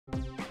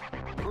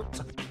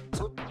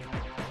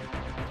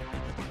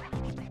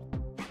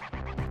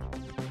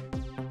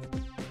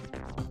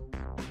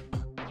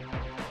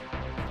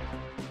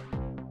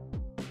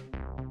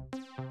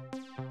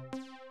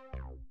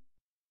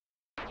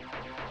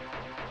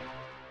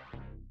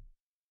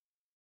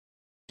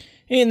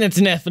And that's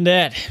enough of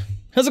that.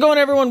 How's it going,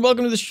 everyone?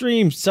 Welcome to the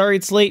stream. Sorry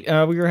it's late.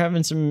 We were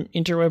having some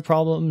interweb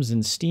problems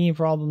and Steam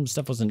problems.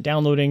 Stuff wasn't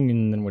downloading,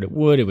 and then when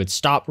it would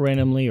stop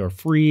randomly or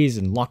freeze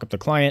and lock up the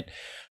client.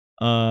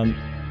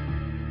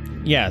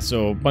 Yeah,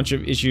 so a bunch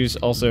of issues.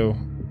 Also,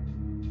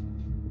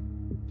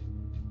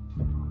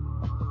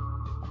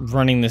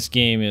 running this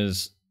game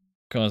is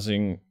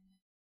causing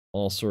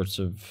all sorts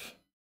of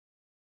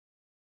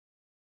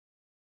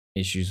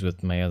issues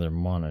with my other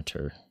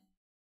monitor.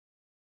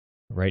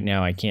 Right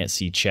now, I can't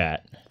see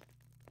chat.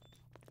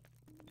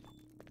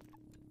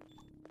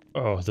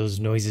 Oh, those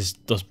noises,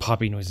 those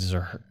poppy noises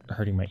are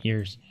hurting my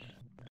ears.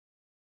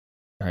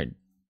 Alright.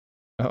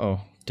 Uh-oh.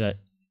 Did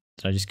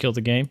I just kill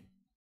the game?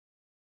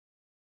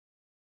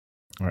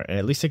 Alright,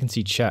 at least I can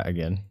see chat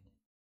again.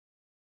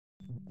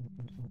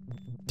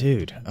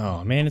 Dude.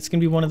 Oh, man, it's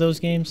gonna be one of those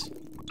games?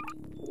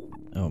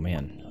 Oh,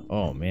 man.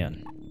 Oh,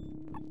 man.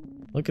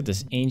 Look at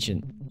this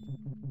ancient...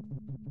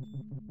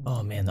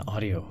 Oh, man, the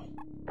audio.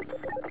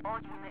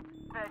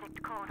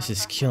 This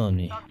is killing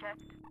me.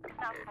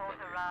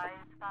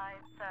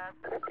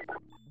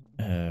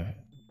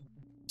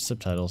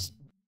 Subtitles.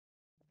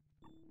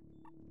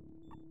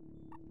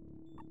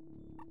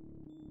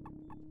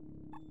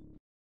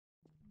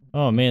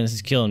 Oh man, this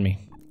is killing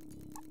me.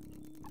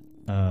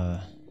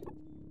 Mouse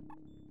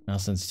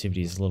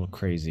sensitivity is a little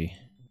crazy.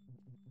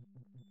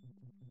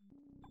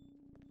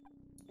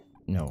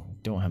 No,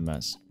 don't have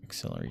mouse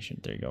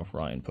acceleration. There you go,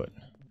 raw input.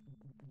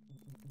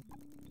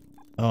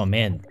 Oh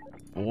man.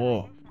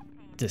 Whoa.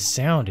 The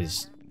sound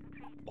is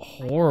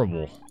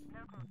horrible.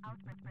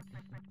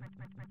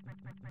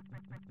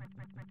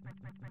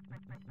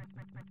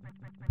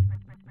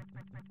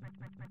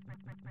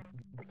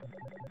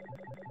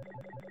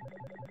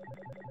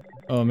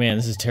 Oh man,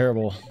 this is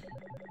terrible.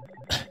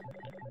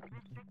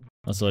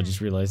 Also, I just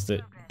realized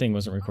that thing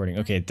wasn't recording.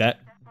 Okay, that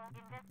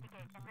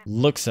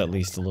looks at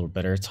least a little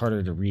better. It's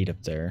harder to read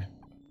up there.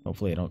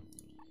 Hopefully I don't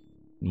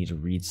need to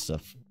read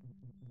stuff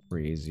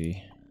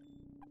crazy.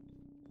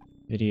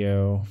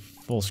 Video,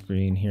 full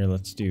screen. Here,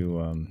 let's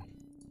do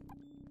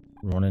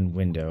run in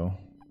window.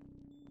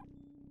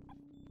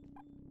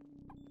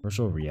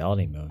 Virtual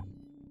reality mode.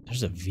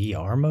 There's a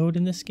VR mode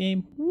in this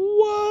game?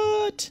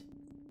 What?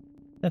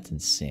 That's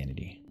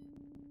insanity.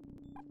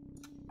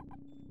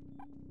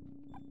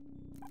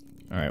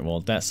 Alright,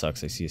 well, that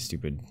sucks. I see a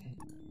stupid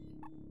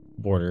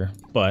border,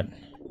 but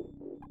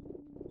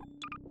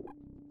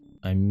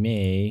I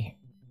may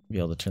be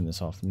able to turn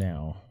this off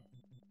now.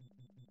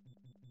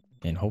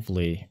 And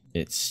hopefully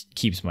it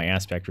keeps my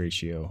aspect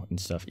ratio and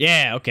stuff.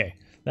 Yeah, okay.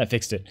 That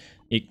fixed it.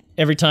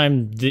 Every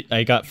time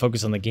I got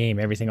focused on the game,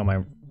 everything on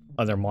my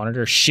other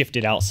monitor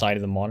shifted outside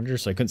of the monitor,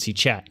 so I couldn't see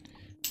chat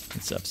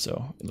and stuff.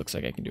 So it looks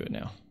like I can do it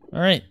now.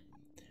 Alright.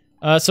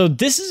 So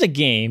this is a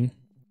game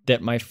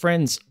that my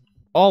friends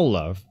all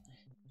love.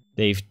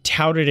 They've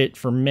touted it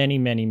for many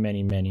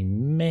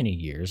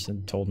years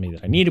and told me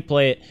that I need to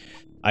play it.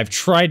 I've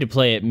tried to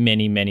play it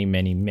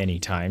many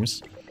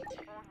times.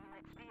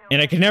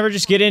 And I could never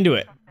just get into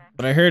it.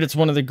 But I heard it's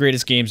one of the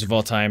greatest games of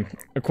all time,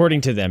 according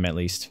to them at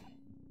least.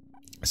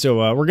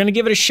 So we're gonna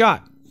give it a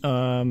shot.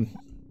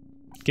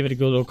 Give it a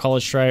good little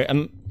college try.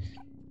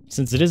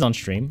 Since it is on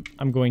stream,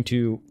 I'm going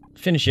to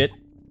finish it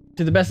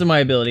to the best of my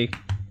ability.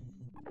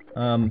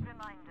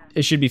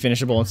 It should be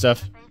finishable and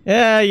stuff.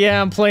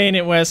 Yeah, I'm playing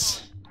it,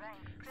 Wes.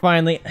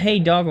 Finally. Hey,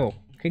 doggo,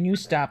 can you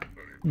stop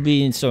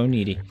being so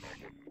needy?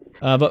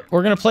 But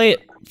we're gonna play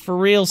it for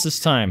reals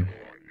this time.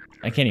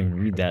 I can't even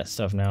read that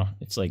stuff now.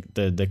 It's like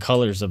the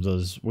colors of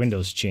those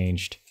windows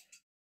changed.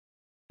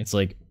 It's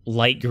like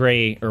light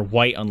gray or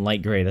white on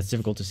light gray. That's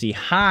difficult to see.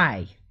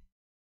 Hi!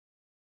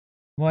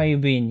 Why are you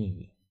being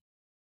needy?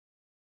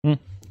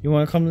 You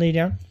wanna come lay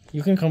down?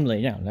 You can come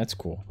lay down. That's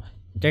cool.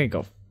 There you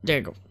go. There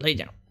you go. Lay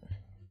down.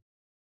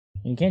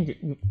 You can't just...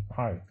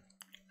 Hi.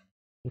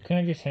 You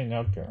can't just hang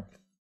out there.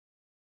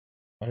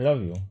 I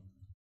love you.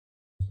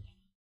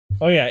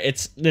 Oh yeah,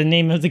 it's the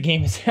name of the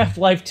game is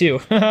Half-Life 2.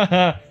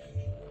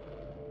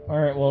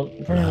 Alright, well,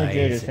 apparently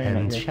Jade is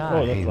hanging out here.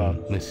 Oh, that's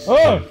loud.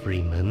 Mr.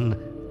 Freeman,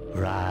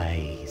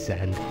 rise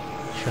and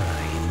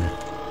shine.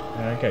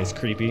 That guy's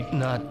creepy.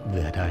 Not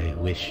that I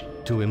wish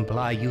to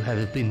imply you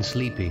have been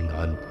sleeping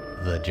on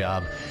the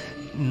job.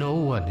 No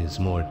one is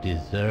more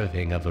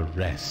deserving of a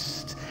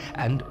rest,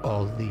 and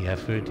all the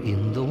effort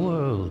in the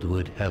world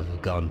would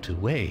have gone to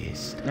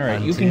waste.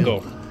 Alright, you can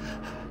go.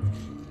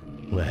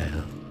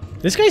 Well,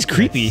 this guy's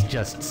creepy. Let's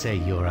just say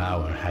your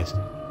hour has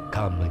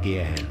come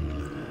again.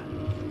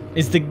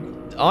 Is the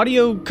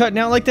audio cutting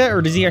out like that,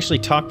 or does he actually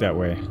talk that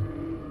way?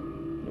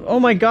 Oh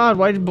my god,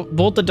 why did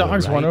both the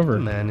dogs run over? The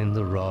man in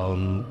the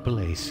wrong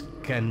place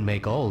can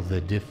make all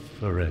the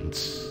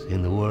difference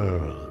in the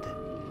world.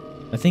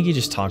 I think he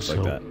just talks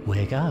like that.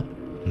 Wake up,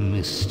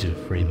 Mr.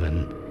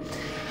 Freeman.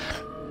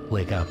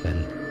 Wake up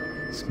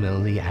and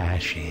smell the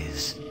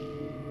ashes.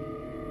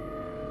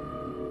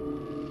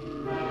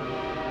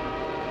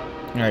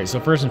 Alright,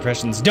 so first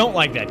impressions. Don't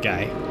like that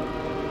guy.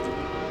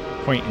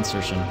 Point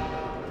insertion.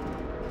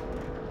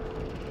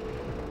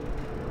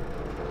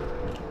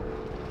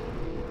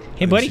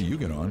 Hey, buddy. See you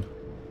get on.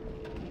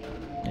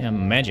 Yeah,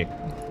 magic.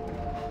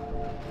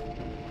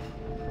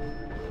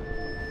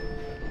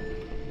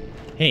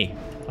 Hey,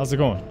 how's it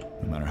going?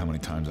 No matter how many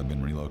times I've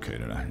been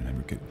relocated, I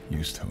never get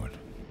used to it.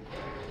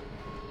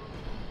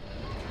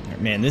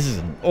 Man, this is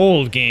an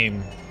old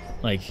game.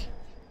 Like,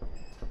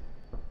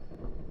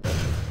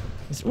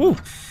 woo!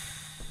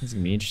 It's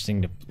gonna be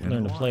interesting to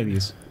learn to play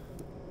these.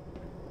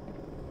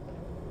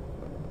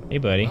 Hey,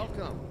 buddy.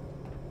 Welcome.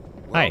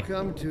 Hi.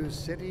 Welcome to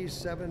City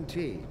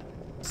 17.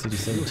 City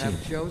You 17.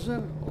 have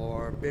chosen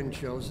or been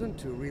chosen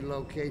to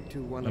relocate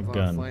to one of our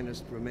gun.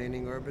 finest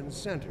remaining urban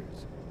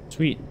centers.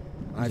 Sweet.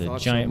 I There's a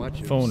thought giant so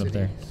much phone of up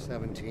there. City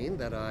 17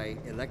 that I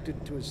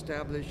elected to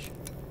establish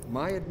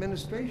my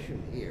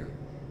administration here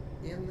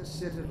in the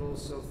citadel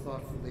so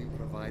thoughtfully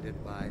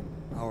provided by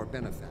our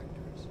benefactors.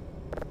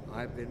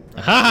 I've been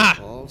proud Aha!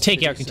 to call Take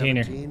City out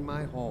container. 17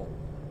 my home.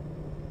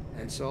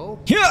 And so,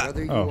 Yeah!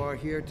 whether you Oh. are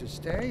here to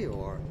stay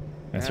or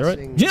That's right.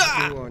 passing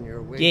Yeah! through on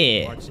your way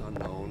Yeah. to parts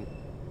unknown,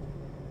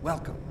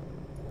 welcome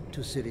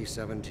to City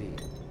 17.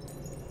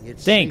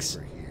 It's Thanks.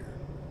 safer here.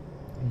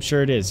 I'm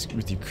sure it is,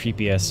 with your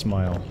creepy ass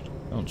smile.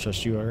 I don't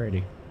trust you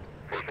already.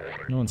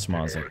 No one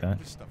smiles like that.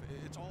 This stuff,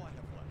 it's all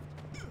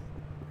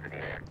I have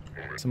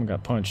left. Someone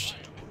got punched.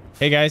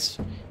 Hey guys.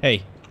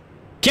 Hey.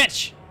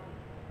 Catch!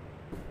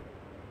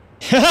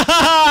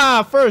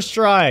 First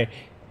try!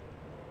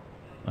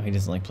 Oh, he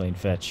doesn't like playing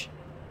fetch.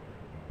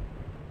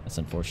 That's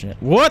unfortunate.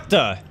 What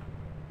the?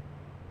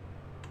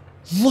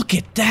 Look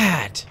at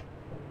that!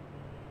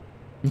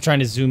 I'm trying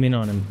to zoom in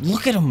on him.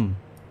 Look at him!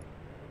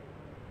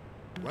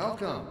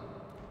 Welcome.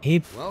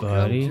 Hey, Welcome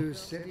buddy. to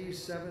City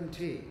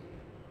 17.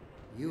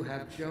 You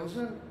have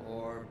chosen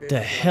or been The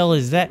chosen hell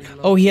is to that? relocate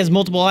Oh, he has to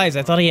multiple one of eyes. I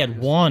our thought he had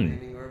finest one.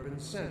 remaining urban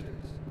centers.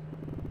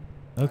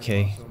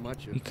 Okay. I thought so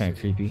much of He's kind of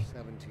City creepy.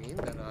 17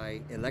 that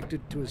I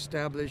elected to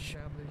establish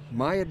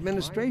my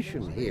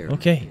administration here.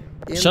 Okay.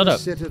 In Shut the up.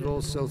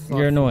 citadel so You're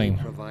thoughtfully annoying.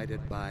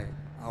 Provided by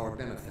our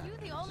benefactors.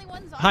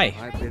 Hi.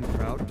 I've been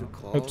proud to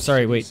call Oops,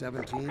 sorry, City wait.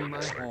 17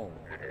 my home.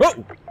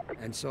 Whoa!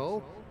 And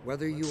so,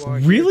 whether you are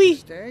Really? here to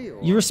stay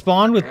or You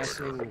respond with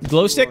passing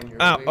glow through stick? on your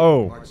Ah, way to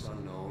oh. parts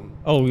unknown,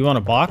 Oh, you want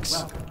a box?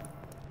 welcome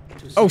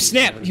to Oh, City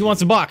snap! He 17.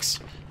 wants a box.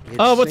 It's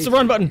Oh, what's the safer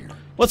run button? here.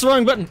 What's the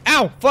wrong button?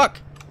 Ow! Fuck!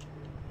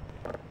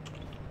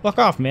 Fuck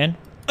off, man.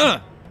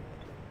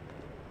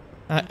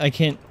 I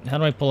can't. How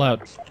do I pull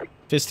out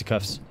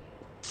fisticuffs?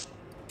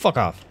 Fuck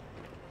off.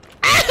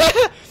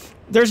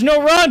 There's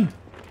no run!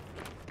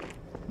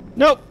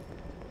 Nope.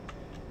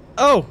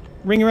 Oh!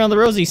 Ring around the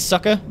rosy,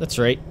 sucker. That's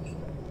right.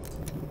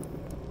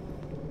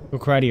 Go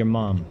cry to your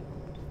mom.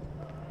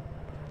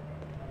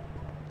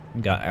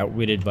 Got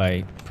outwitted by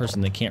a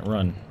person that can't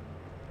run.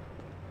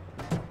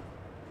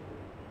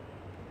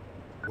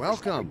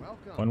 Welcome.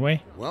 One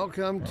way?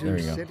 Welcome there to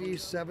we go. City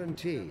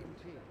 17.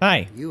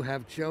 Hi. You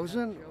have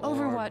chosen or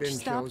Overwatch been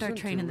stopped our chosen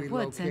train to in the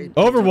woods relocate and-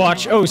 to one of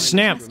Overwatch? our Oh, finest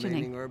snap.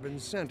 remaining urban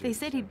centers. They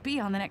said he'd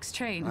be on the next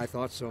train. I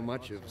thought so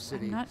much of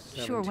City I'm not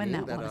 17 sure when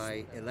that was.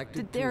 I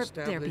elected They're to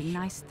be establish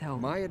nice, though,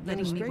 my letting me wait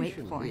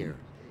administration for him. here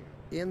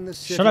in the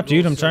Shut up,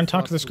 dude. I'm citadel trying to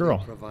talk to this thoughtfully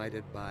girl.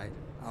 Provided by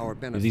our Are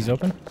these benefactors.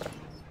 open?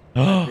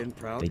 I've Oh, been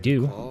proud they to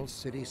do. call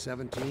City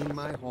 17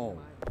 my home.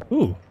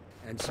 Ooh.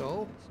 And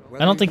so,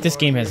 I don't think whether this you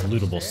game are has here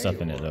to lootable stay stuff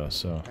in it, or though,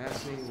 so...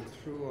 Passing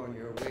through on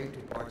your way to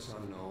parts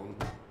unknown,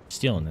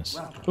 Stealing this.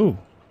 Ooh.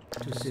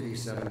 to City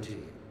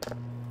 17.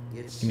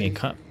 It's Give me a safer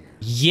cup. here.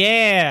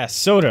 Yeah!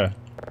 Soda!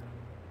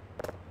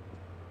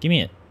 Give me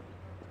it.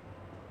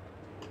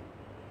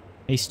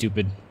 Hey,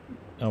 stupid.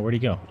 Oh, where'd he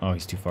go? Oh,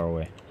 he's too far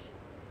away.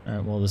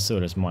 Alright, well, the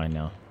soda's mine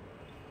now.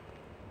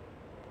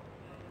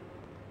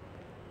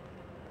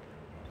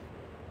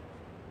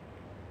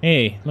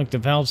 Hey, look, the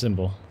valve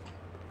symbol.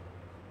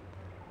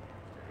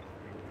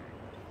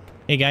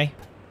 Hey, guy.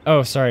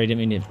 Oh, sorry, I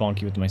didn't mean to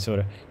bonk you with my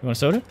soda. You want a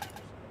soda?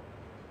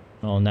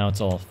 Oh, now it's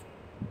all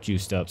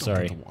juiced up, Don't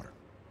sorry. drink the water.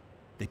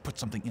 They put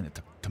something in it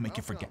to make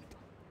you forget.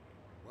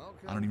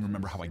 I don't even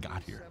remember how I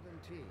got here.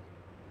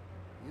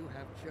 You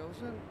have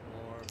chosen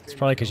or It's been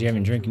probably 'cause you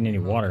haven't chosen drinking to any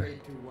water.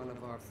 relocate to one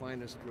of our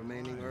finest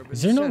remaining urban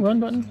Is there no run centers.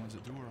 button? The ones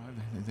that do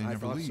arrive, they I never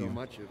thought leave. so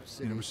much of You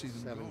City never see them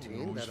go. They're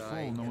 17 always that full.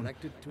 I No one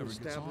elected to ever gets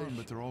establish on,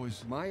 but they're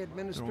always my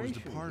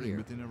administration departing, here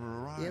but they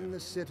never arrive. in the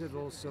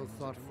citadel so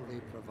thoughtfully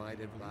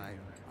provided by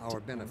our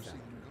benefactors.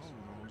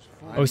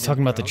 Oh, he's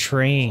talking about the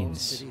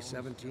trains. City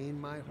 17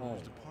 my home.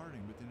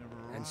 Departing, but they never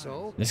arrive. And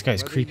so, This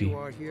guy's whether creepy. you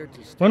are here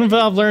to stay When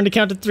Valve learned to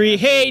count to 3.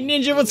 Hey,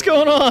 Ninja, what's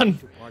going on?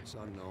 to parts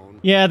unknown,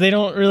 Yeah, they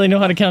don't really know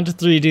how to count to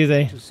 3, do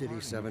they? to City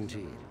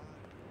 17.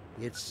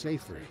 It's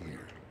safer here.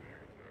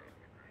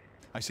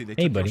 I see they Hey,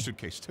 took your buddy.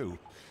 suitcase too.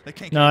 They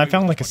can't. No, get I away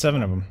found with like a this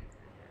 7 of them.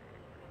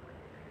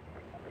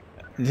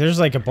 There's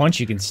like a bunch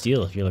you can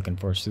steal if you're looking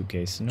for a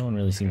suitcase. No one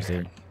really seems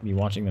to be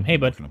watching them. Hey,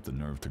 bud. Working up the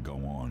nerve to go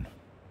on.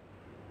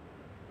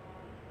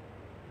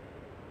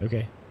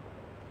 Okay.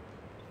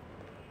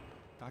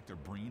 Dr.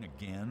 Breen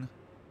again?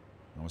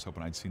 I was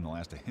hoping I'd seen the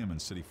last of him in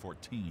City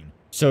 14.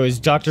 So is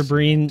Dr.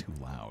 Breen, Too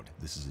loud.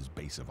 This is his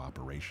base of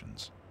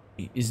operations.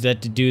 is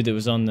that the dude that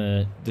was on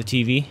the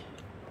TV?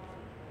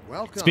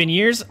 It's been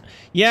years.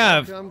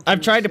 Yeah,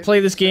 I've tried to play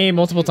this game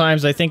multiple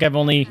times. I think I've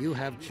only...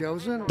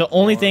 The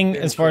only thing,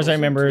 as far as I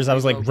remember, is I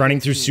was like running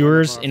through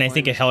sewers, and I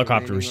think a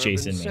helicopter was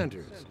chasing me.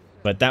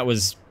 But that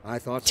was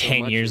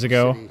 10 years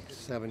ago,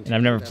 and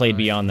I've never played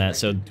beyond that,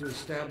 so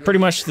pretty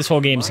much this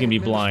whole game is going to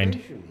be blind.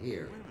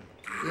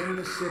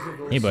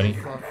 Hey, buddy.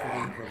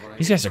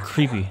 These guys are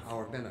creepy.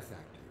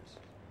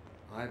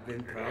 I've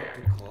been proud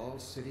to call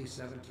City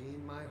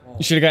 17 my home.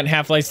 You should have gotten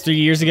Half-Life 3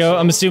 years ago.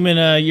 I'm assuming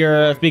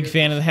you're a big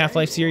fan of the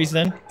Half-Life series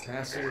then?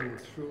 Passing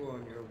through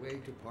on your way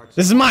to parts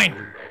This is mine!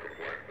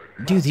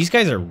 Dude, these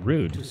guys are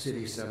rude. to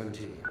City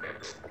 17.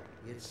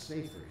 It's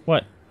safer.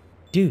 What?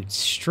 Dude,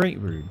 straight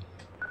rude.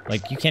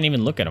 Like, you can't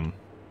even look at them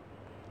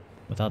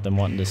without them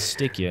wanting to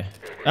stick you.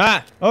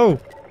 Ah! Oh!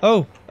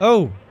 Oh!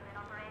 Oh!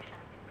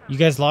 You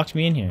guys locked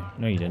me in here.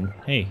 No, you didn't.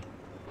 Hey.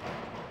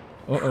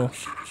 Uh-oh.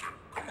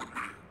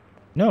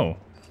 No.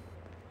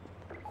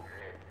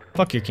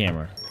 Fuck your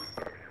camera.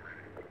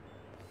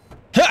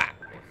 Ha!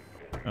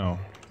 Oh.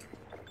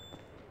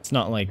 It's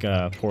not like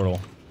Portal.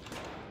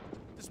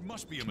 This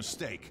must be a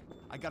mistake.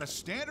 I got a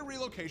standard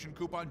relocation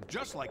coupon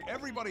just like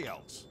everybody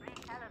else.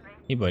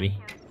 Hey, buddy.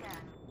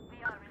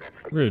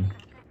 Rude.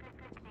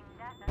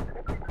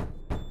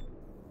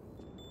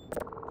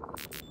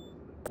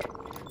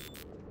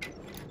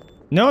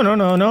 No, no,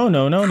 no, no,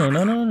 no, no, no,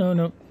 no, no, no,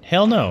 no.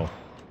 Hell no.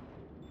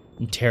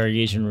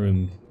 Interrogation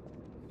room.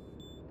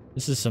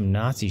 This is some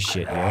Nazi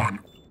shit, yo.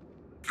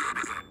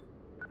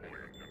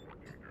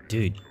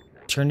 Dude,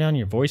 turn down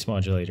your voice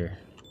modulator.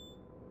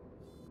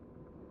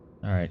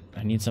 Alright,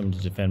 I need something to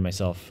defend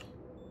myself.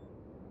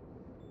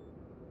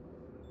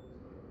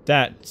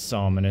 That's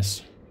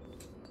ominous.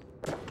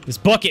 This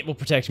bucket will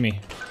protect me.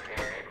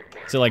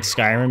 Is it like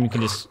Skyrim? You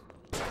can just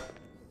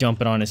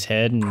dump it on his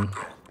head and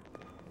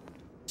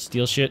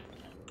steal shit?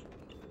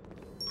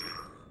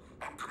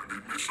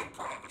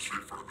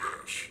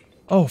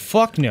 Oh,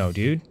 fuck no,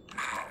 dude.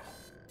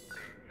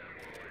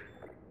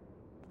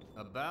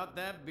 About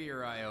that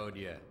beer I owed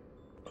you.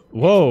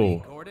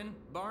 Whoa. Gordon,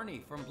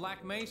 Barney from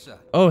Black Mesa.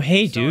 Oh,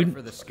 hey, Sorry dude.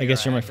 for the I scare.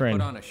 guess you're my had to friend.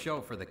 Put on a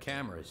show for the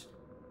cameras.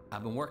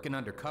 I've been working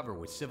undercover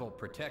with civil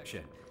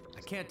protection.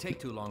 I can't take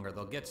too long or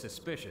they'll get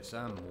suspicious.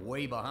 I'm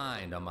way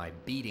behind on my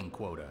beating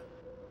quota.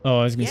 Oh,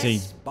 I was gonna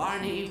Yes, say...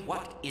 Barney,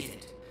 what is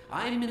it?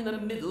 I'm in the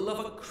middle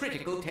of a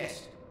critical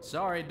test.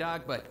 Sorry,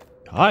 Doc, but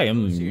I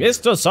am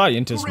Mr.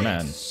 Scientist Great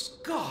Man.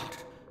 Scott!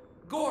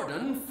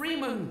 Gordon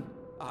Freeman!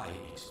 I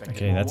expected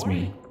Okay, more that's me.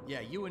 warning. yeah,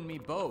 you and me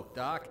both,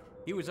 Doc.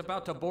 He was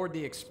about to board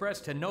the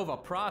express to Nova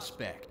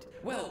Prospect.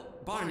 Well,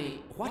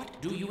 Barney,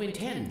 what do you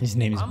intend? His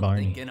name is I'm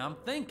Barney.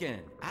 thinking.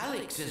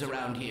 Alex is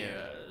around here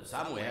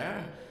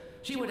somewhere.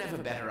 She would have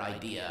a better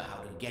idea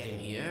how to get him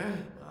here.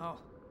 Oh,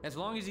 as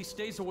long as he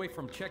stays away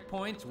from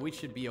checkpoints, we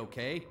should be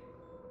okay.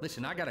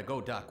 Listen, I gotta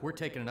go, Doc. We're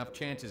taking enough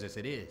chances as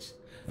it is.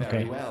 Very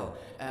Okay. well.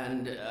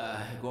 And,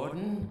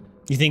 Gordon?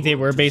 You think they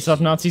were based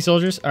off Nazi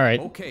soldiers? Alright.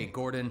 Okay,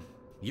 Gordon.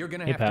 You're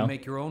gonna Hey, have pal. to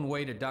make your own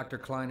way to Dr.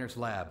 Kleiner's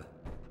lab.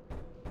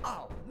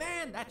 Oh,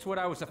 man, that's what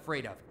I was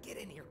afraid of. Get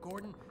in here,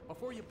 Gordon,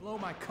 before you blow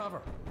my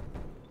cover.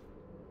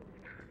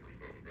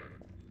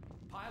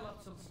 Pile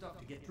up some stuff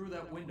to get through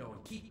that window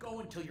and keep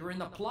going till you're in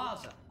the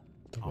plaza.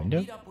 The I'll window?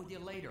 meet up with you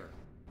later.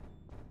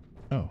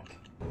 Oh.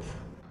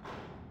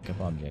 Pick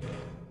up object.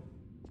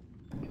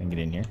 Can I get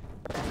in here?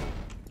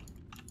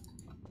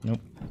 Nope.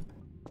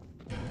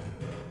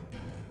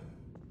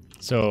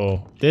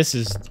 So, this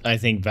is, I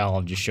think,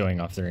 Valve just showing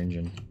off their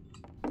engine.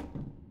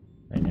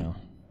 Right now.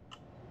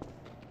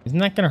 Isn't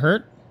that gonna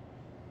hurt?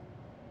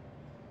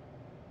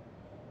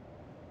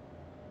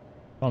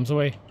 Bombs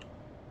away.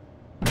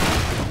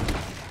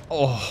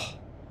 Oh.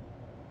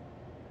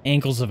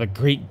 Ankles of a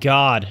great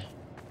god.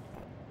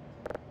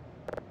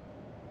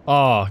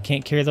 Oh,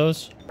 can't carry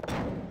those?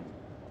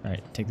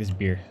 Alright, take this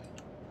beer.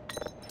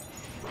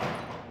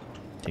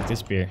 Take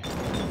this beer.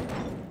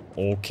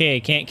 Okay,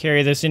 can't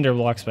carry this cinder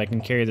blocks, but I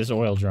can carry this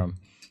oil drum.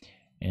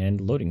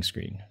 And loading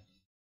screen.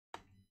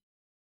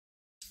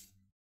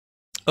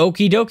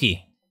 Okie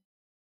dokie.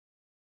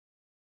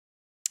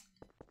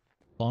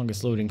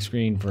 Longest loading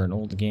screen for an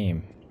old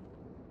game.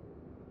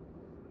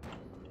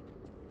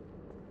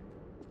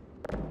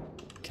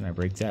 Can I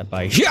break that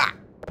by... Yeah!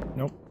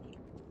 Nope.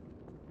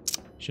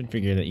 Should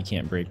figure that you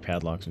can't break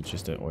padlocks with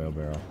just an oil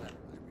barrel.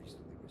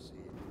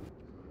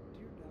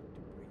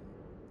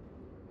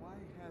 Why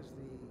has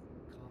the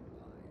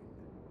Combine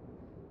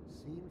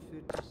seen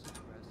fit to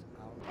suppress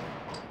our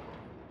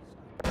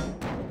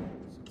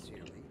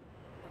sincerely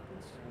a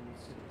concerned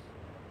citizen?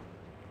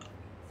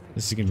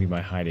 This is gonna be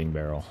my hiding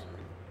barrel.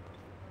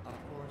 Of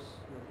course,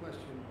 your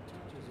question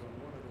touches on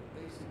one of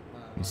the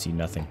basic You see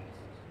nothing.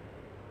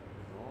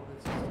 with all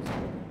its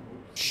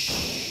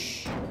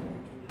Shh.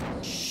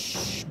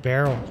 Shh.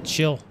 Barrel,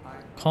 chill.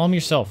 Calm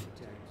yourself.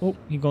 Oh,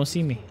 you gonna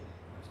see me.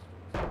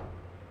 do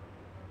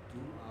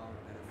our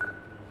benefactors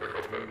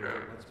do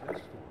what's best for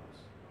us?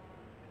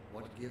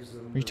 What gives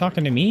them Are you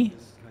talking to me?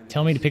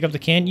 Tell me to pick up the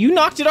can? You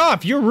knocked it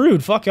off! You're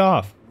rude! Fuck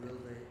off! will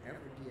they ever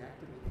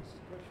deactivate the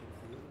suppression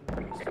field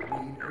and just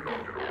read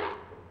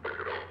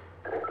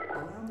again?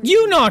 Allow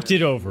You knocked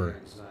it over.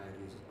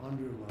 Anxieties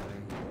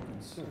underlying your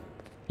concern.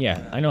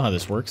 Yeah, I know how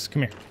this works.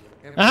 Come here.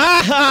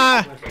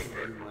 Ah!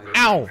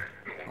 Ow!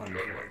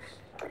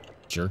 Unvoiced.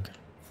 Jerk.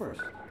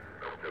 First,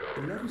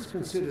 let us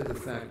consider the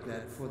fact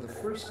that for the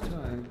first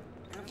time,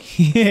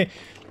 Yeah.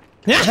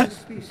 the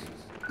species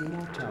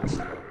immortality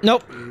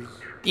Nope. is.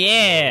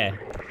 Yeah.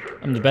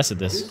 I'm the best at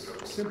this.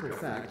 This simple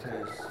fact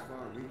has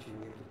far-reaching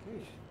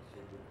implications.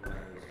 It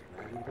requires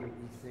radical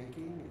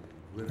rethinking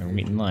and We're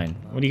meeting in line.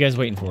 What are you guys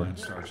waiting for? Line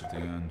starts at the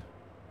end.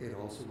 It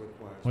also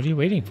requires What are you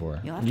waiting for?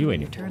 You'll What have are to you wait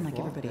waiting your for? turn like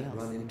thought everybody that else.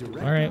 run in direct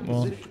All right,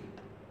 well. opposition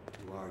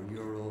to our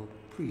neural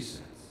presets.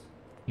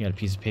 You got a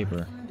piece of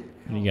paper. I find it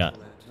What do you got?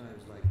 helpful at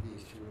times like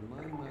these to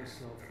remind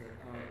myself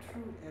that our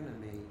true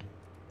enemy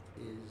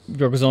is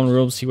Broke his own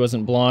rules. He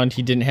wasn't blonde.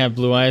 He didn't have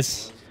blue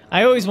eyes.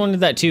 I always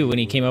wondered that too when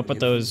he came up with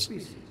those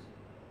species.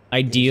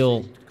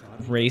 ideal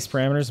race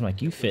parameters. I'm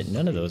like, you fit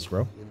none of those,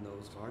 bro. In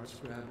those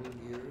hard-scrabble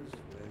years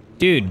when we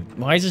Dude,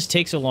 why does this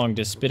take so long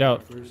to spit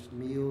out first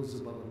meals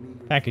above a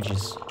meager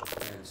packages?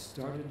 and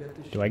started at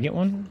the Do I get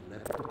one?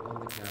 leapt upon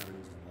the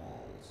cavern's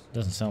walls.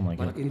 Doesn't sound like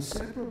But it.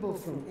 inseparable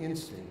from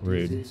instinct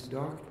Rude. is its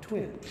dark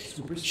twin,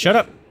 superstition. Shut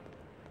up.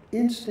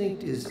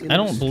 Instinct is I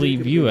don't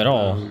believe you at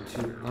all.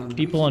 inextricably bound to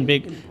People on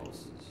big unreasoning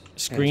impulses.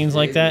 screens And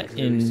like today that we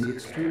clearly see in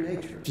its true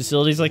nature.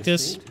 facilities like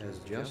this, Instinct has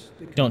just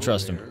become don't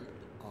trust 'em. aware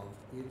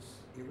of its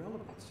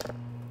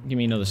irrelevance. give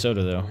me another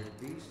soda though.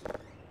 At least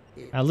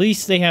it At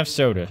least they have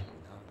soda. without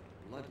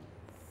a bloody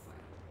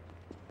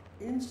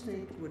fight.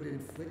 Instinct would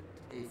inflict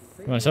a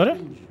fatal want a soda?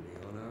 injury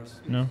on our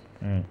species. No?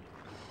 Alright.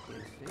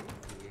 Instinct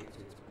creates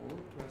its own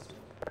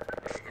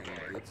oppressors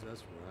and bids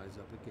us rise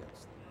up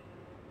against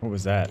them. What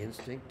was that?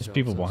 Instinct There's tells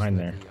people us behind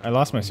that there. the I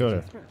lost my unknown is a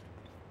soda. threat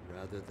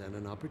rather than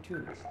an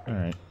opportunity.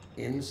 Alright.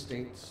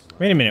 Instincts.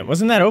 Wait a minute,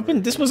 wasn't that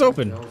open? This was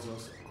open. Tells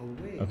us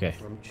away Okay.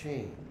 from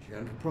change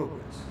and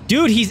progress.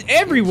 Dude, he's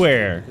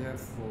everywhere!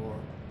 Therefore,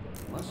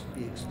 must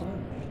be expunged.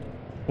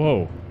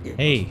 Whoa. It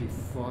Hey. must be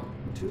fought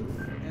tooth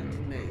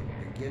and nail,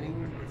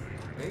 beginning with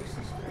the basis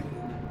of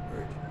human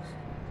urges.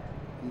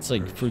 It's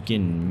like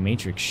freaking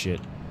Matrix shit.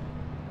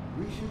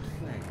 We should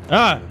thank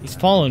Ah! our He's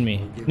following me.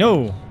 for giving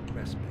No! us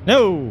respite.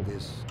 No!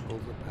 This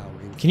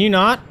overpowering Can you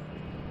not?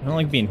 I don't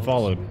like being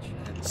followed.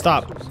 and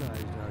Stop. exorcised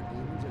our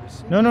demons at a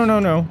single No, no, no,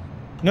 no.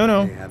 No, They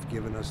no. have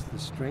given us the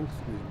strength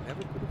we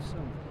never could have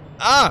summoned.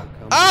 Ah!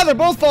 Ah, they're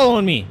both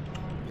following me!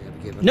 They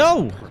have given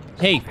No! us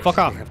purpose. Hey, fuck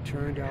off. They have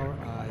turned our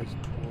eyes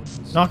towards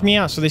the Knock me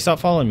sun. out so they stop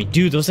following me.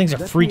 Dude, those things are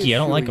Let me freaky. I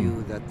don't like assure them.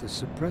 you that the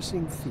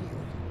suppressing field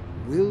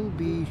will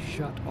be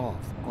shut off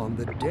on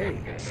the day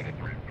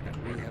that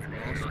we have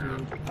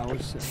mastered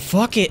ourselves.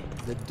 Fuck it.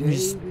 The day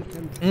Just- we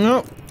can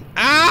No.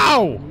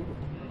 Ow!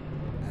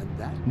 and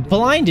that day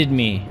Blinded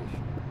me.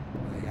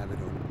 I have it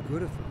on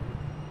good authority.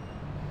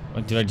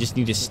 What, did I just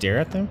need to stare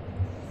at them?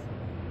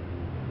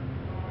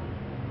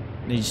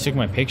 They just took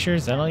my picture?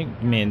 Is that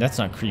like... Man, that's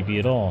not creepy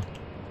at all.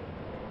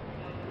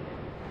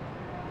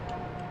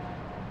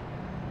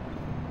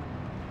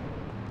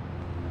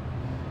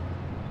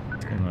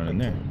 What's going on in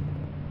there?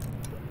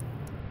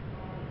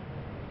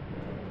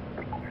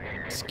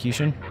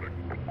 Execution?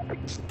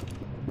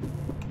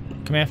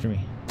 Come after me.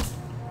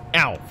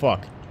 Ow,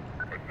 fuck.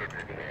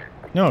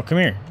 No, come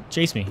here.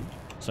 Chase me.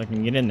 So I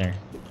can get in there.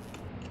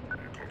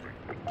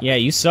 Yeah,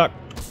 you suck.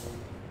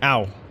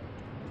 Ow.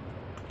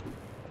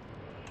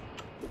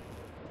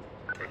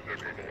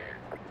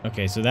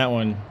 Okay, so that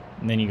one,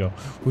 and then you go,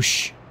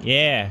 whoosh.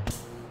 Yeah.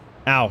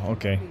 Ow,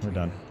 okay, we're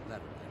done.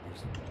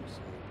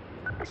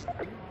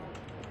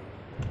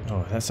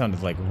 Oh, that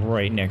sounded like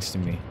right next to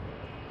me.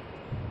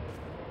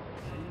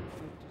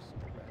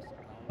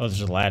 Oh,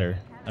 there's a ladder.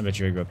 I bet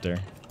you I go up there.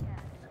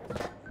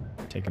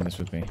 Taking this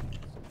with me.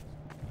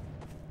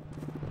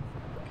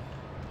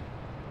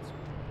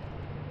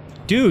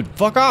 Dude,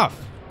 fuck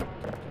off!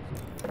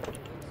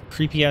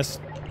 Creepy ass.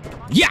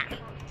 Yeah!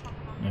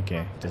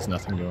 Okay, does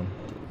nothing to him.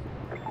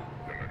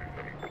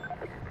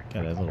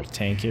 Got a little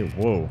tank here.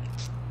 Whoa.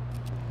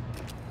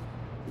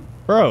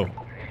 Bro!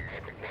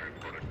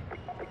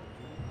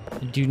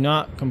 Do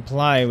not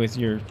comply with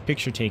your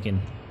picture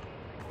taking.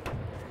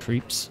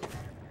 Creeps.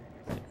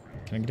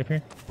 Can I get up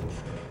here?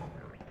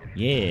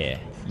 Yeah.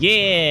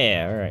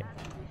 Yeah! Alright.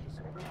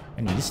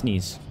 I need to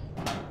sneeze.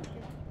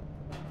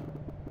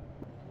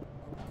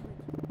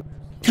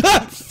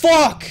 Ah!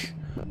 Fuck!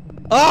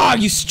 Ah,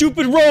 you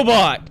stupid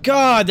robot!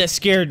 God, that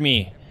scared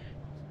me.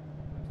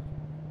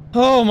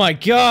 Oh my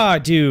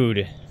god,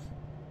 dude.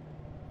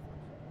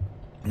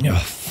 No,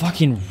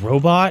 fucking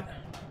robot.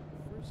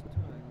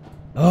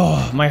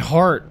 Oh, my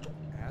heart.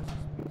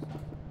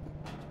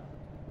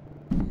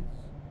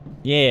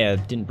 Yeah,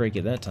 didn't break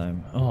it that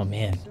time. Oh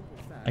man.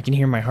 I can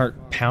hear my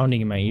heart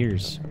pounding in my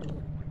ears.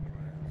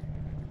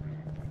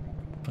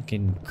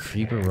 Fucking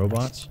creeper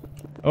robots.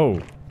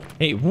 Oh.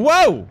 Hey,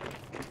 whoa!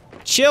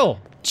 Chill!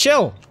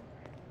 Chill!